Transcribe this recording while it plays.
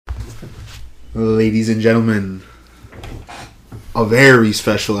Ladies and gentlemen, a very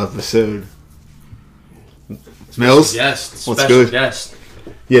special episode. Mills, guest, what's good? Guest.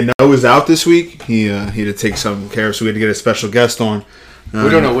 Yeah, Noah's out this week. He had to take some care, so we had to get a special guest on. We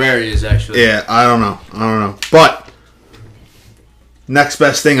don't know where he is, actually. Yeah, I don't know. But next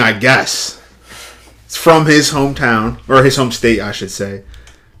best thing, I guess, it's from his hometown, or his home state, I should say.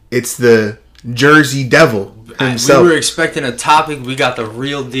 It's the Jersey Devil himself. We were expecting a topic. We got the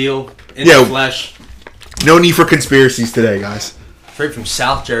real deal in the flesh. No need for conspiracies today, guys. Straight from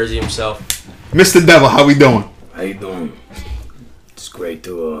South Jersey himself. Mr. Devil, how we doing? How you doing? It's great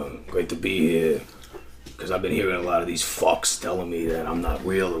to be here. Because I've been hearing a lot of these fucks telling me that I'm not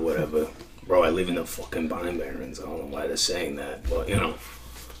real or whatever. Bro, I live in the fucking Pine Barrens. I don't know why they're saying that. But,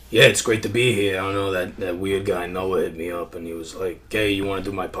 yeah, it's great to be here. I don't know, that weird guy Noah hit me up and he was like, hey, you want to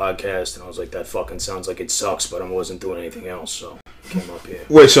do my podcast? And I was like, that fucking sounds like it sucks, but I wasn't doing anything else, so I came up here.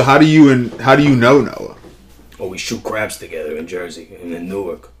 Wait, so how do you know Noah? Oh, we shoot craps together in Jersey and in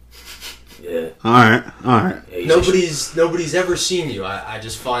Newark. Yeah. All right. Yeah, Nobody's ever seen you. I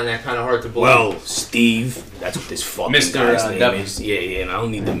just find that kind of hard to believe. Well, Steve, that's what this fucking Mr. guy's name Devil. is. Yeah, and I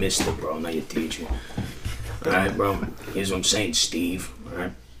don't need the Mr., bro. I'm not your teacher. Alright, bro. Here's what I'm saying, Steve.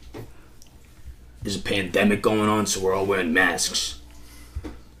 Alright? There's a pandemic going on, so we're all wearing masks.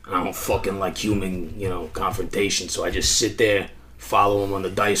 I don't fucking like human, confrontation, so I just sit there, follow him on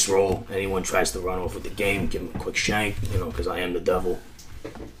the dice roll. Anyone tries to run off with the game, give him a quick shank, because I am the devil.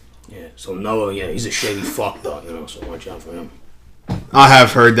 Yeah, so Noah, he's a shady fuck though, so watch out for him. I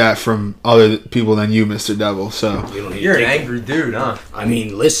have heard that from other people than you, Mr. Devil, so... You're an angry dude, huh? I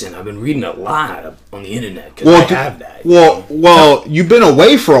mean, listen, I've been reading a lot on the internet, because I have that. Well, you've been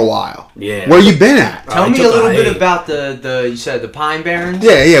away for a while. Yeah. Where you been at? Tell me a little bit about you said the Pine Barrens?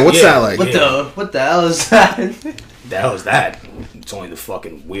 Yeah, what's that like? What the hell is that? The hell is that? It's only the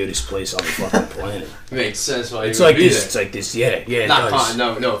fucking weirdest place on the fucking planet. Makes sense why you It's would like be this. there. It's like this. Yeah. Not fine.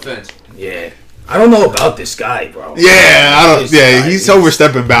 No offense. Yeah. I don't know about this guy, bro. Yeah, I don't. Yeah, he's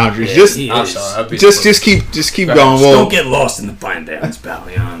overstepping boundaries. Yeah, I'm sorry. Just keep going. Just don't get lost in the Pine Barrens, pal.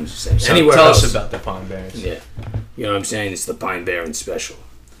 You know what I'm just saying. So tell us about the Pine Barrens. Yeah. You know what I'm saying? It's the Pine Barrens special.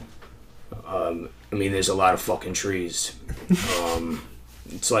 There's a lot of fucking trees.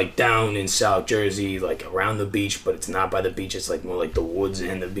 It's like down in South Jersey, like around the beach, but it's not by the beach. It's like more like the woods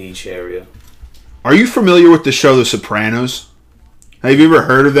and the beach area. Are you familiar with the show The Sopranos? Have you ever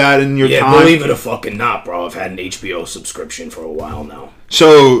heard of that in your time? Yeah, believe it or fucking not, bro. I've had an HBO subscription for a while now.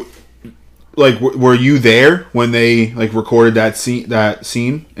 So, like, were you there when they recorded that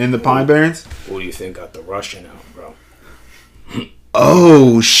scene in the Pine Barrens? What do you think got the Russian out, bro?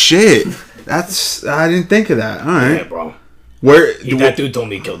 Oh shit! I didn't think of that. All right, Yeah, bro. that dude told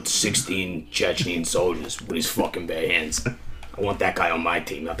me he killed 16 Chechen soldiers with his fucking bare hands. I want that guy on my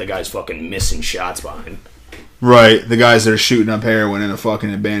team, not the guy's fucking missing shots behind. Right, the guys that are shooting up heroin in a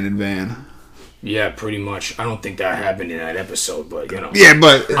fucking abandoned van. Yeah, pretty much. I don't think that happened in that episode, but Yeah,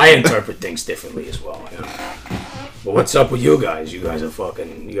 but I interpret things differently as well. But what's up with you guys? You guys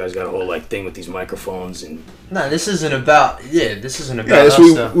got a whole thing with these microphones and. No, this isn't about. Yeah, this isn't about.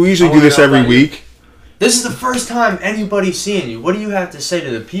 Yeah, we usually do this every week. This is the first time anybody's seeing you. What do you have to say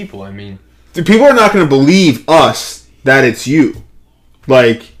to the people? I mean, the people are not going to believe us that it's you.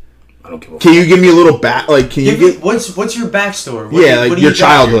 I don't give a can you give me a little back? Can you give what's your backstory? What your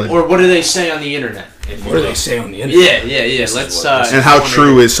childhood, or what do they say on the internet? What do they say on the internet? Yeah. Let's. And how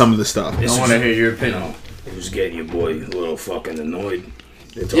true is some of the stuff? I want to hear your opinion. Who's getting your boy a little fucking annoyed?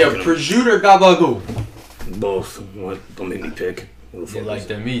 Yeah, prosciutto or gabagool? Both. What? Don't make me pick. You like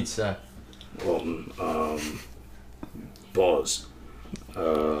the meats, Pause.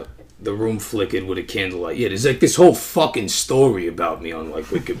 The room flickered with a candlelight. Yeah, there's this whole fucking story about me on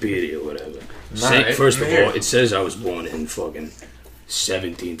Wikipedia or whatever. First of all, it says I was born in fucking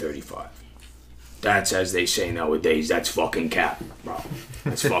 1735. That's as they say nowadays. That's fucking cap, bro.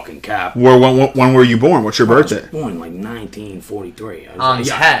 That's fucking cap. When were you born? What's your birthday? I was born 1943. On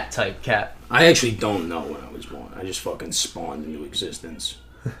hat type cap. I actually don't know when I was born. I just fucking spawned into existence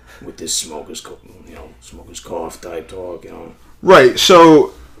with this smoker's cough type talk, Right.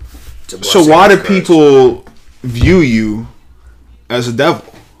 So why do people view you as a devil?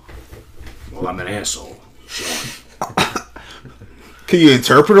 Well, I'm an asshole, Sean. Can you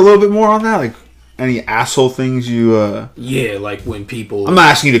interpret a little bit more on that? Any asshole things you... Yeah, when people... I'm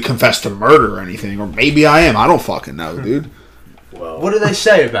not asking you to confess to murder or anything, or maybe I am. I don't fucking know, dude. Well... What do they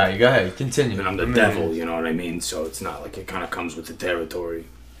say about you? Go ahead, continue. And I'm the devil, you know what I mean? So it's not it kind of comes with the territory.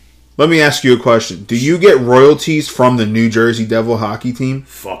 Let me ask you a question. Do you get royalties from the New Jersey Devil hockey team?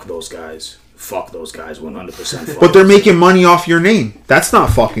 Fuck those guys. fuck those guys 100%. But they're making money off your name. That's not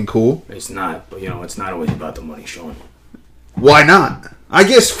fucking cool. It's not, but it's not always about the money, Sean. Why not? I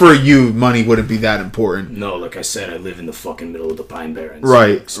guess for you, money wouldn't be that important. No, like I said, I live in the fucking middle of the Pine Barrens.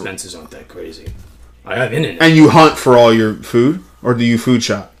 Right. Expenses aren't that crazy. I have internet. And you hunt for all your food? Or do you food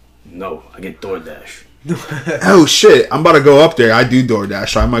shop? No, I get DoorDash. Oh shit! I'm about to go up there. I do DoorDash,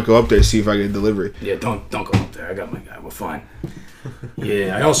 so I might go up there to see if I get a delivery. Yeah, don't go up there. I got my guy. We're fine.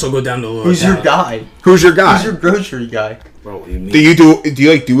 Yeah, I also go down to Who's your guy? Who's your guy? Who's your grocery guy? Bro, what do you mean? Do you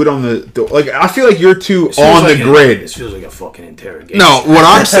like do it on the like? I feel like you're too on the grid. This feels like a fucking interrogation. No, what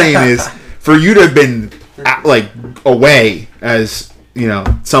I'm saying is for you to have been like away, as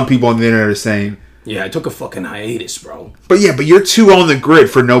some people on the internet are saying. Yeah, I took a fucking hiatus, bro. But you're too on the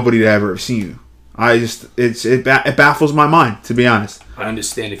grid for nobody to ever have seen you. It baffles my mind, to be honest. I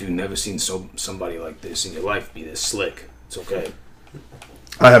understand if you've never seen somebody like this in your life be this slick. It's okay.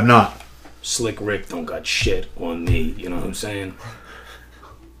 I have not. Slick Rick don't got shit on me. You know what I'm saying?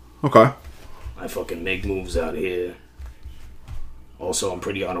 Okay. I fucking make moves out here. Also, I'm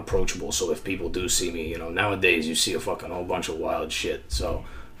pretty unapproachable, so if people do see me, nowadays you see a fucking whole bunch of wild shit. So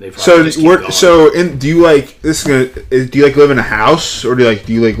they probably just keep going. Do you like this? Do you like live in a house, or do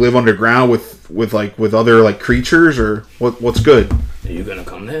you like live underground with other like creatures, or what's good? Are you gonna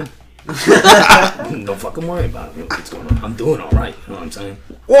come there? Don't fucking worry about it. What's going on? I'm doing all right. You know what I'm saying?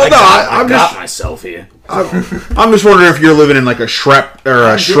 Well, I got myself here. I'm just wondering if you're living in like a Shrek or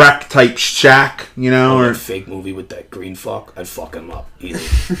a Shrek type shack, or a fake movie with that green fuck. I'd fuck him up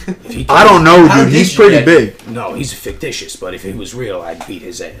easy. I don't know, dude. He's pretty big. No, he's fictitious, but if he was real, I'd beat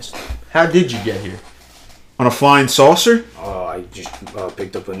his ass. How did you get here? On a flying saucer? I just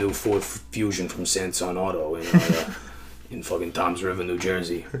picked up a new Ford Fusion from Sanson Auto in fucking Toms River, New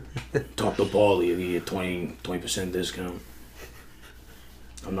Jersey. Talk to Paulie, you get 20% discount.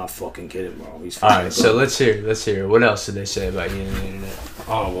 I'm not fucking kidding, bro. He's alright, so let's hear. What else did they say about you on the internet?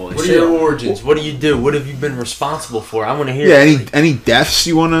 Oh, well, what are your origins? What do you do? What have you been responsible for? I want to hear. Yeah, any deaths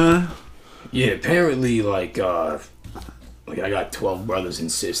you wanna? Yeah, apparently, like I got 12 brothers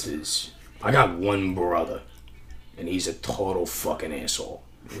and sisters. I got one brother, and he's a total fucking asshole.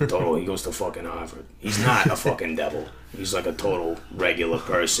 He goes to fucking Harvard. He's not a fucking devil. He's like a total regular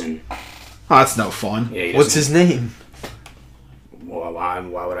person. Oh, that's no fun. Yeah, what's his name? Well, why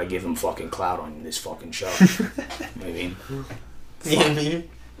would I give him fucking clout on this fucking show? You know what I mean? Yeah,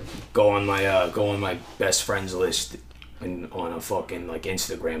 go on my best friends list on a fucking like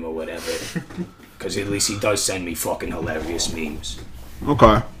Instagram or whatever, because at least he does send me fucking hilarious memes.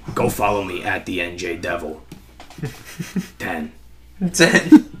 Okay. Go follow me at the NJ Devil. 10.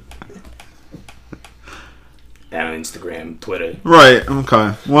 On Instagram, Twitter. Right.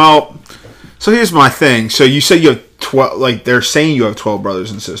 Okay. Well, so here's my thing. So you say you have 12. Like they're saying you have 12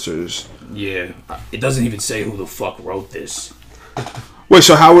 brothers and sisters. Yeah. It doesn't even say who the fuck wrote this. Wait.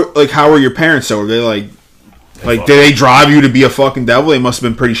 So how were your parents? So were they like did they drive you to be a fucking devil? They must have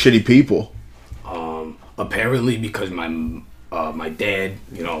been pretty shitty people. Apparently, because my dad,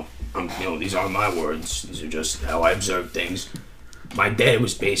 these aren't my words. These are just how I observe things. My dad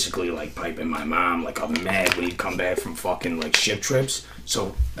was basically like piping my mom like I'm mad when he'd come back from fucking like ship trips.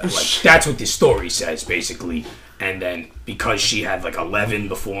 So like that's what the story says basically. And then because she had like 11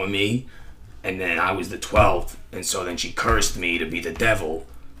 before me, and then I was the 12th, and so then she cursed me to be the devil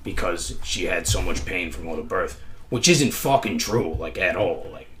because she had so much pain from all the birth, which isn't fucking true like at all.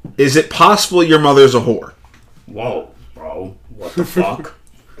 Like, is it possible your mother's a whore? Whoa, bro, what the fuck?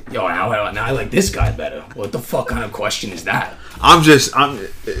 Yo, now I like this guy better. What the fuck kind of question is that?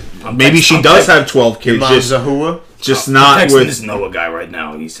 Maybe she does have 12 kids. Your mom's a hooah? Just I'm not texting with this Noah guy right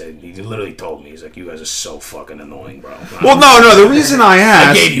now. He literally told me, he's like, you guys are so fucking annoying, bro. Well, no. The reason I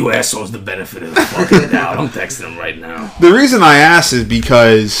asked, I gave you assholes the benefit of the fucking doubt. I'm texting him right now. The reason I asked is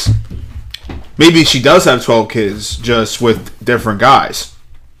because maybe she does have 12 kids, just with different guys.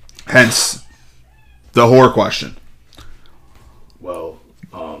 Hence, the whore question. Well,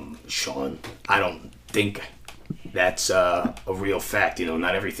 Sean, I don't think that's a real fact.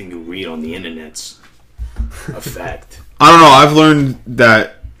 Not everything you read on the internet's a fact. I don't know. I've learned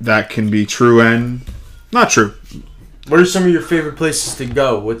that can be true and not true. What are some of your favorite places to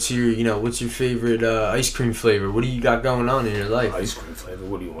go? What's your favorite ice cream flavor? What do you got going on in your life? Ice cream flavor?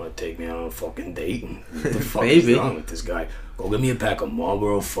 What do you want to take me on a fucking date? What the fuck Maybe. is wrong with this guy? Go get me a pack of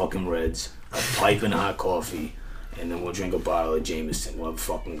Marlboro fucking Reds, a piping hot coffee, and then we'll drink a bottle of Jameson. We'll have a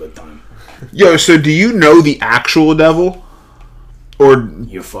fucking good time. Yo, so do you know the actual devil? Or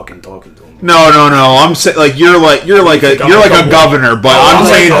You're fucking talking to him. no. I'm saying like you're like a governor, but I'm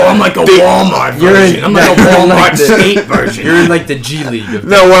saying I'm like a Walmart version. I'm like a Walmart state version. You're in like the G League.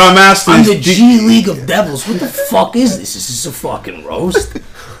 no. What I'm asking I'm is, the G League of Devils. What the fuck is this? Is this a fucking roast?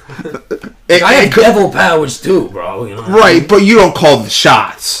 I have devil powers too, bro. You know right, but you don't call the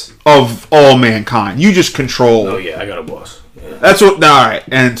shots of all mankind. You just control. Oh yeah, I got a boss. Yeah. That's what. All right,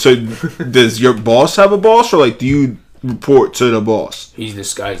 and so does your boss have a boss, or like do you report to the boss? He's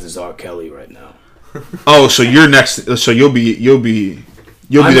disguised as R. Kelly right now. Oh, so you're next. So you'll be.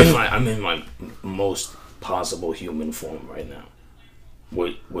 I'm in my most possible human form right now.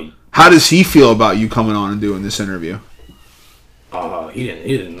 Wait. How does he feel about you coming on and doing this interview? He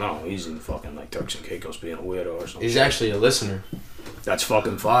didn't know. He's in fucking like Turks and Caicos being a weirdo or something. He's actually a listener. That's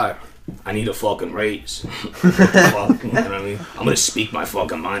fucking fire. I need a fucking raise. Fuck, you know what I mean? I'm gonna speak my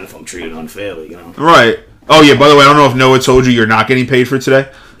fucking mind if I'm treated unfairly, you know? Right. Oh yeah. By the way, I don't know if Noah told you you're not getting paid for today.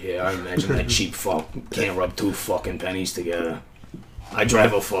 Yeah, I imagine that cheap fuck can't rub two fucking pennies together. I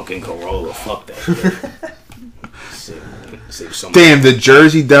drive a fucking Corolla. Fuck that shit. Save so much. Damn, the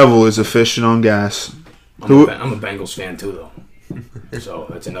Jersey Devil is efficient on gas. I'm a Bengals fan too, though. So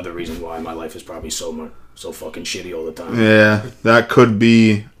that's another reason why my life is probably so fucking shitty all the time. Yeah, that could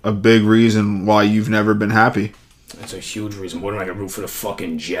be a big reason why you've never been happy. That's a huge reason. What am I gonna root for the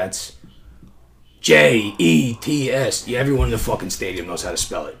fucking Jets? Jets. Yeah, everyone in the fucking stadium knows how to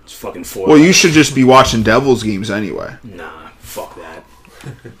spell it. It's fucking four. Well, you should just be watching Devils games anyway. Nah, fuck that.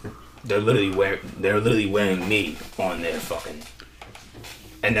 They're literally wearing me on their fucking,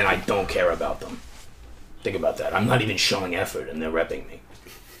 and then I don't care about them. Think about that. I'm not even showing effort, and they're repping me.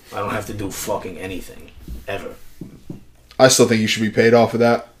 I don't have to do fucking anything ever. I still think you should be paid off of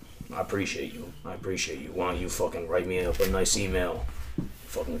that. I appreciate you. Why don't you fucking write me up a nice email,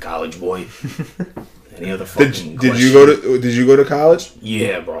 fucking college boy? Any other fucking Did you go to college?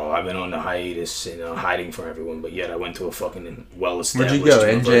 Yeah, bro. I've been on the hiatus and hiding from everyone, but yet I went to a fucking well-established Where'd you go?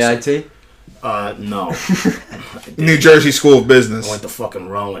 university. NJIT? No. New Jersey School of Business. I went to fucking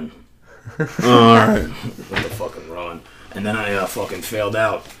Rowan. All right. Went to fucking Rowan. And then I fucking failed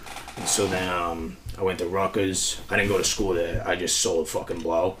out. And so then I went to Rutgers. I didn't go to school there. I just sold fucking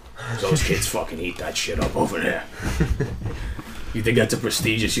blow. Those kids fucking eat that shit up over there. You think that's a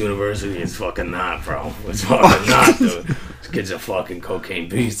prestigious university? It's fucking not, bro. It's fucking not, dude. These kids are fucking cocaine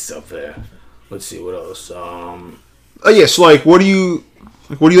beasts up there. Let's see, what else? Yeah, so like, what do you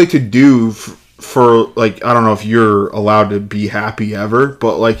like to do for like, I don't know if you're allowed to be happy ever,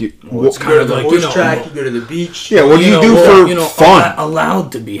 but like, it's kind of like, horse track, you go to the beach. Yeah, what do you do for fun?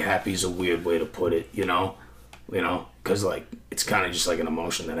 Allowed to be happy is a weird way to put it, you know, because like it's kind of just like an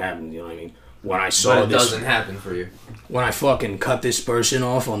emotion that happens. You know what I mean? When I saw this, doesn't happen for you. When I fucking cut this person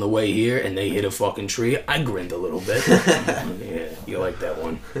off on the way here and they hit a fucking tree, I grinned a little bit. Yeah, you like that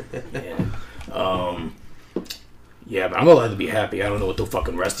one? Yeah. Yeah, but I'm allowed to be happy. I don't know what the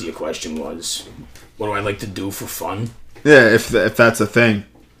fucking rest of your question was. What do I like to do for fun? Yeah, if that's a thing.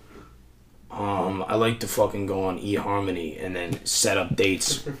 I like to fucking go on eHarmony and then set up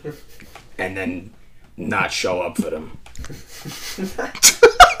dates and then not show up for them.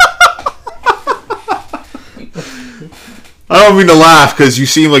 I don't mean to laugh because you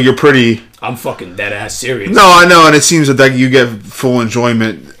seem like you're pretty... I'm fucking dead ass serious. No, I know, and it seems that you get full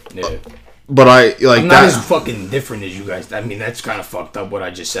enjoyment. Yeah. But I'm not as fucking different as you guys. I mean, that's kind of fucked up what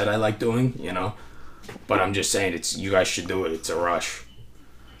I just said I like doing, you know? But I'm just saying, you guys should do it. It's a rush.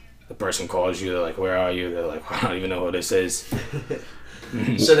 The person calls you, they're like, where are you? They're like, I don't even know who this is.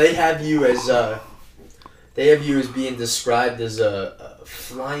 So they have you as being described as a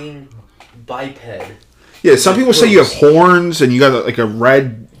flying biped. Yeah, some people say you have horns and you got like a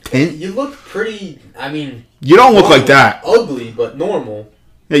red tint. You look pretty, I mean... You don't look like that. Ugly, but normal.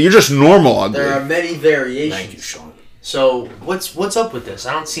 Yeah, you're just normal ugly. There are many variations. Thank you, Sean. So, what's up with this?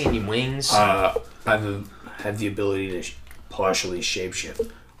 I don't see any wings. I have the ability to partially shapeshift.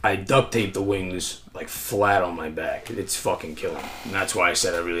 I duct tape the wings like flat on my back. It's fucking killing. And that's why I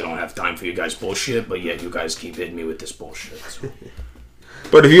said I really don't have time for you guys' bullshit, but yet you guys keep hitting me with this bullshit. So.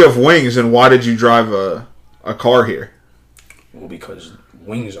 But if you have wings, then why did you drive a car here? Well, because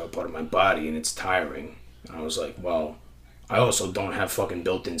wings are part of my body and it's tiring. And I was like, well, I also don't have fucking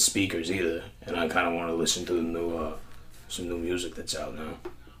built-in speakers either, and I kind of want to listen to the new, some new music that's out now.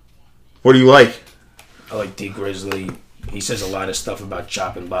 What do you like? I like D Grizzly. He says a lot of stuff about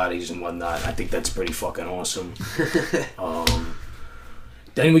chopping bodies and whatnot. I think that's pretty fucking awesome.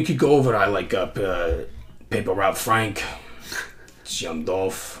 Then we could go over. I like Paper Route Frank. It's Young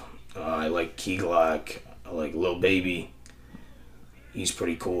Dolph. I like Key Glock. I like Lil Baby. He's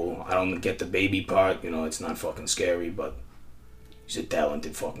pretty cool. I don't get the baby part. You know, it's not fucking scary, but He's a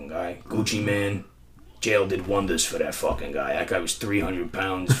talented fucking guy. Gucci Man, jail did wonders for that fucking guy. That guy was 300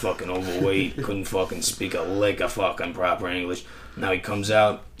 pounds, fucking overweight, couldn't fucking speak a lick of fucking proper English. Now he comes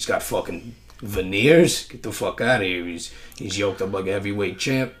out, he's got fucking veneers. Get the fuck out of here. He's yoked up like a heavyweight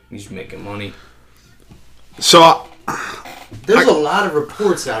champ. He's making money. So There's a lot of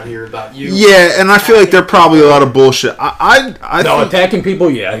reports out here about you. yeah, and I feel like they're probably a lot of bullshit. I No, think, attacking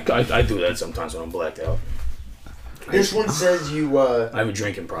people, yeah, I do that sometimes when I'm blacked out. This one says you, I have a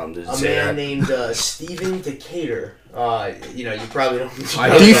drinking problem. Does it a say man that? named Stephen Decatur. You know, you probably don't.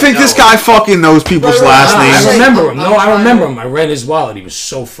 do you think this guy fucking knows people's Right, last right. names? I remember him. I'm No, I trying remember to- him. I ran his wallet. He was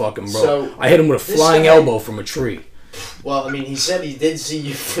so fucking broke. So, I hit him with a this flying guy- elbow from a tree. Well, I mean, he said he did see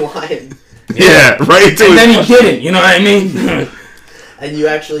you flying, Yeah, right into And his- then he didn't. You know what I mean? and you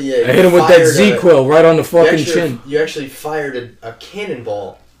actually. I hit him with that Z-Quill right on the fucking chin. You actually fired a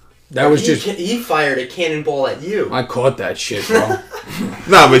cannonball. That was he, just. He fired a cannonball at you. I caught that shit, bro.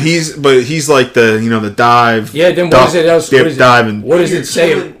 No, but he's like the dive. Yeah, then what duck, is it else? dip, What is it? dive, and What does You're it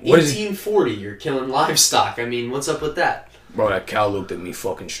say? killing What is it? 1840. You're killing livestock. I mean, what's up with that? Bro, that cow looked at me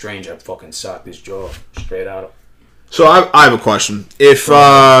fucking strange. I fucking socked his jaw straight out. So I have a question. If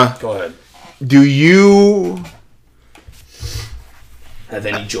Go ahead. do you? Have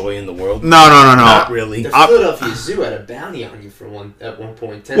any joy in the world? No. Not really. The Philadelphia Zoo had a bounty on you at one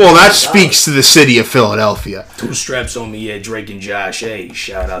point. Well, that $10,000. speaks to the city of Philadelphia. Two straps on me, yeah, Drake and Josh. Hey,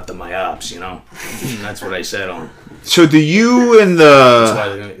 shout out to my ops, you know? That's what I said on. So do you and That's why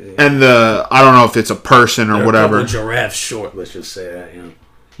they're I don't know if it's a person or a whatever, couple giraffes short, let's just say that, you know?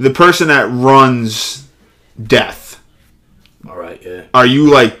 the person that runs death, All right, yeah. are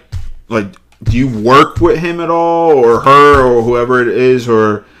you like do you work with him at all, or her, or whoever it is,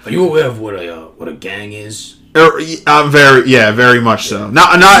 or? Are you aware of what a gang is? I'm very much so.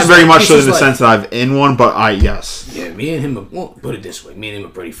 Not It's very like- much it's so in just the like- sense that I'm in one, but yes. Yeah, me and him, well, put it this way, me and him are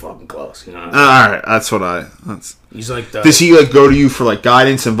pretty fucking close, you know? All right, that's what that's. He's like the... Does he like go to you for like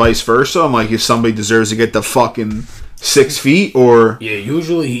guidance and vice versa? I'm like, if somebody deserves to get the fucking 6 feet, or Yeah,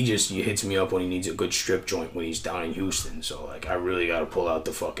 usually he hits me up when he needs a good strip joint when he's down in Houston, so, like, I really gotta pull out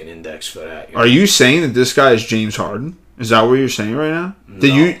the fucking index for that. You know? are you saying that this guy is James Harden? Is that what you're saying right now?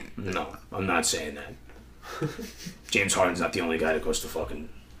 Did you? No, I'm not saying that. James Harden's not the only guy that goes to fucking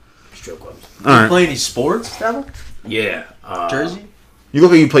strip clubs. All You right. play any sports, Devil? Yeah. Jersey? You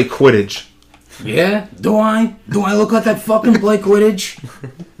look like you play Quidditch. Yeah? Do I? Do I look like that fucking play Quidditch?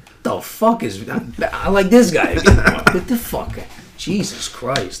 The fuck is... I like this guy. Get the fuck... Jesus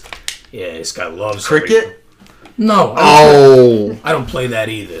Christ. Yeah, this guy loves... Cricket? No. Oh, I don't play that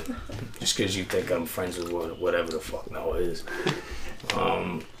either. Just because you think I'm friends with whatever the fuck no it is.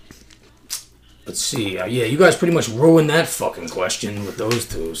 Let's see. Yeah, you guys pretty much ruined that fucking question with those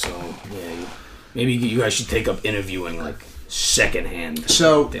two. So, yeah, maybe you guys should take up interviewing, like, secondhand.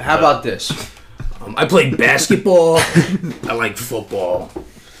 So, how about this? I play basketball. I like football.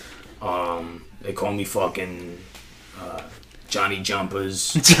 They call me fucking Johnny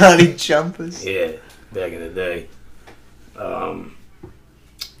Jumpers. Johnny Jumpers. Yeah, back in the day.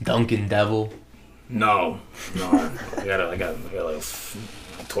 Duncan Devil. No. I got like I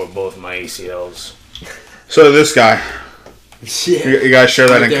tore both my ACLs. so this guy, Yeah. you guys share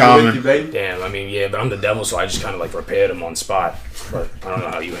that in common. Damn, I mean, yeah, but I'm the devil, so I just kind of like repaired him on spot. But I don't know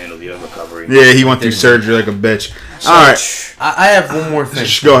how you handle your recovery. Yeah, he went through surgery like a bitch. All right, I have one more thing.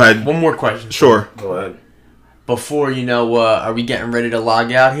 just go ahead. One more question. Sure. Go ahead. Before, are we getting ready to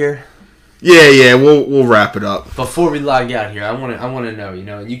log out here? Yeah, we'll wrap it up. Before we log out here, I want to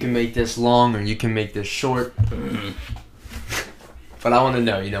know, you can make this long or you can make this short. But I want to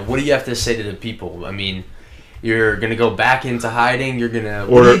know, what do you have to say to the people? I mean, you're going to go back into hiding,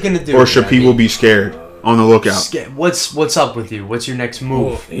 what are you going to do? Or should people be scared? On the lookout. What's up with you? What's your next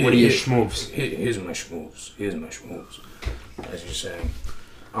move? What are your schmoves? Here's my schmoves. As you're saying.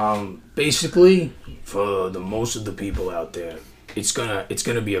 Basically, for the most of the people out there, it's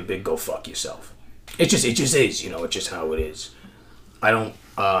gonna be a big go fuck yourself. It just is, it's just how it is. I don't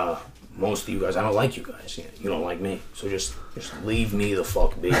most of you guys, I don't like you guys. You don't like me. So just leave me the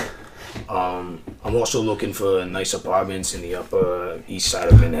fuck be. I'm also looking for nice apartments in the Upper East Side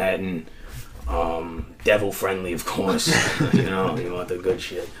of Manhattan. Devil friendly, of course. You want the good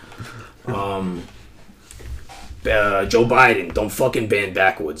shit. Joe Biden, don't fucking ban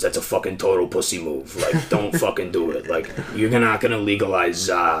backwoods. That's a fucking total pussy move. Like, don't fucking do it. Like, you're not gonna legalize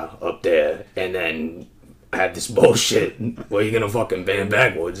ZA up there and then have this bullshit where you're gonna fucking ban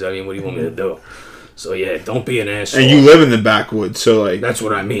backwoods. I mean, what do you want me to do? So yeah, don't be an asshole. And you live in the backwoods, so like That's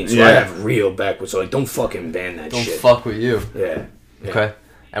what I mean. So Yeah. I have real backwoods. So like, don't fucking ban that Don't shit. fuck with you. Yeah. Okay.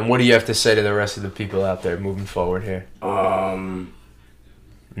 And what do you have to say to the rest of the people out there moving forward here?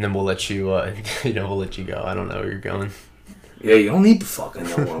 and then we'll let you, we'll let you go. I don't know where you're going. Yeah, you don't need to fucking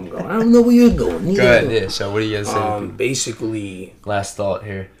know where I'm going. I don't know where you're going. Go ahead. Yeah. So, what are you gonna say? Basically. Last thought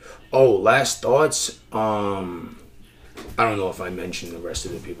here. Oh, last thoughts. I don't know if I mentioned the rest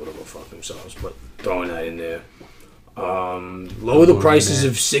of the people to go fuck themselves, but throwing that in there. Lower the prices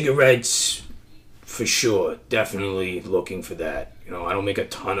of cigarettes, for sure. Definitely looking for that. You know, I don't make a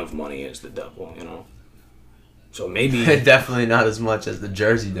ton of money as the devil. You know, so maybe Definitely not as much as the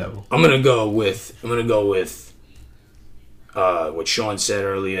Jersey Devil. I'm gonna go with what Sean said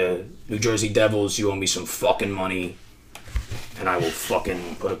earlier. New Jersey Devils, you owe me some fucking money, and I will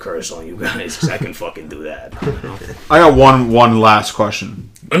fucking put a curse on you guys because I can fucking do that. You know? I got one last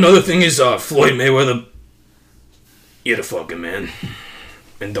question. Another thing is Floyd Mayweather. You're the fucking man,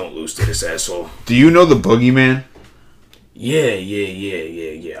 and don't lose to this asshole. Do you know the Boogeyman?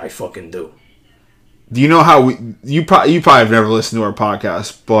 Yeah. I fucking do. Do you know how you probably have never listened to our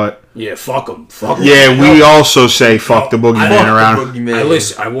podcast, but Yeah, fuck him. Fuck him. yeah, we also say fuck the Boogeyman Fuck the around. Boogeyman.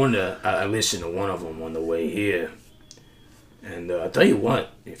 I listened to one of them on the way here, and I'll tell you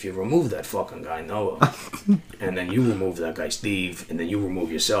what: if you remove that fucking guy Noah, and then you remove that guy Steve, and then you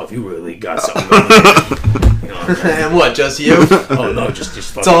remove yourself, you really got something going. You know what I'm saying? And what? Just you? Oh no, just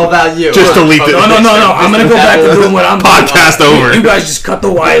fucking. It's all about you. Just delete it. No. I'm gonna go back to doing what I'm doing. Podcast over. You guys just cut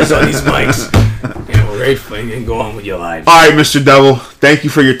the wires on these mics. Yeah, we're ready and go on with your life. All right, Mr. Devil, thank you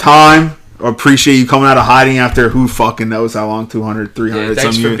for your time. I appreciate you coming out of hiding after who fucking knows how long, 200, 300, Yeah,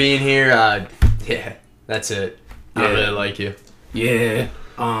 thanks some for years. being here. Yeah, that's it. I Yeah. really like you. Yeah,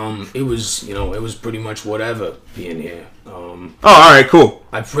 it was pretty much whatever being here. Oh, all right, cool.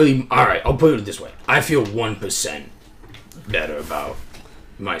 Alright, I'll put it this way. I feel 1% better about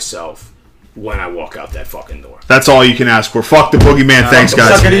myself when I walk out that fucking door. That's all you can ask for. Fuck the Boogeyman. Thanks,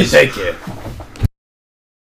 guys. Suck it easy. Take care.